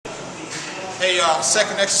Hey y'all,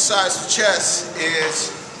 second exercise for chest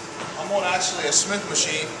is, I'm on actually a Smith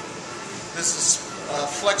machine. This is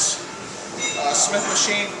Flex Smith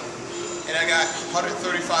machine, and I got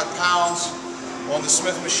 135 pounds on the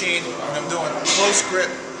Smith machine, and I'm doing close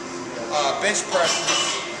grip bench press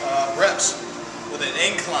reps with an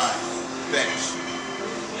incline bench.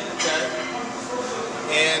 Okay?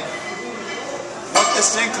 And what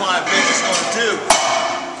this incline bench is going to do,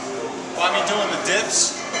 by me doing the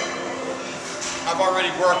dips, I've already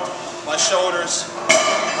worked my shoulders,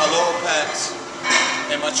 my lower pecs,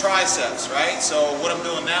 and my triceps, right? So what I'm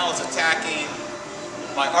doing now is attacking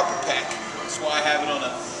my upper pec. That's why I have it on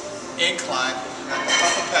an incline. I got the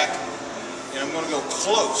upper pec, and I'm going to go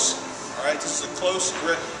close. All right, this is a close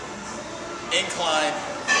grip incline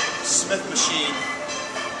Smith machine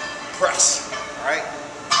press. All right,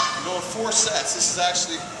 I'm doing 4 sets. This is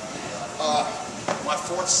actually my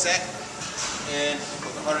 4th set, and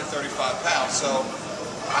 135 pounds. So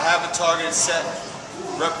I have a targeted set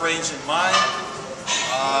rep range in mind.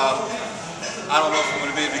 I don't know if I'm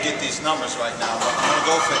going to be able to get these numbers right now, but I'm going to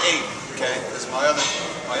go for 8, okay? Because my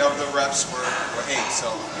other reps were 8,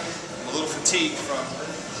 so I'm a little fatigued from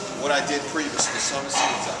what I did previously. So I'm going to see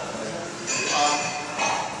what's up.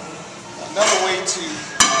 Another way to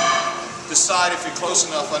decide if you're close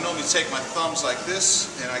enough, I normally take my thumbs like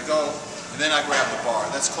this, and I go, and then I grab the bar.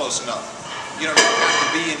 That's close enough. You don't really have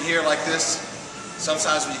to be in here like this.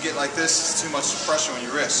 Sometimes when you get like this, it's too much pressure on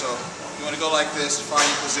your wrist. So you want to go like this, find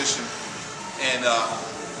your position, and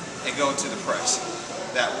go into the press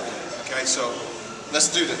that way. Okay, so let's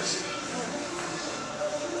do this.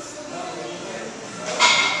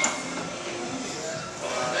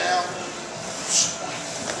 Now, 1,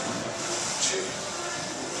 2,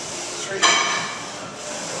 3,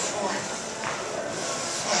 4,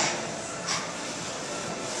 5,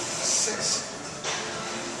 6.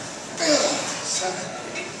 7, 8,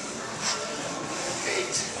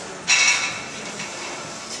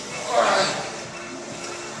 9,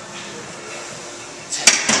 10.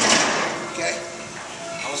 Okay,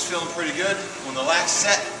 I was feeling pretty good on the last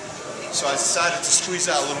set, so I decided to squeeze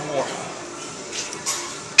out a little more.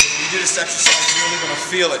 When you do this exercise, you're really going to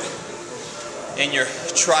feel it in your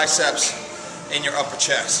triceps, in your upper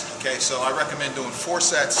chest. Okay, so I recommend doing 4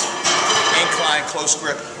 sets, incline, close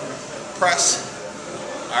grip, press.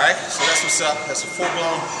 Alright, so that's what's up. That's a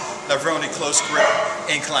full-blown Levrone close grip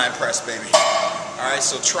incline press, baby. Alright,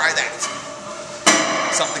 so try that.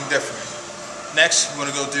 Something different. Next, we're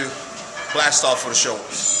going to go do blast off for the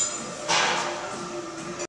shoulders.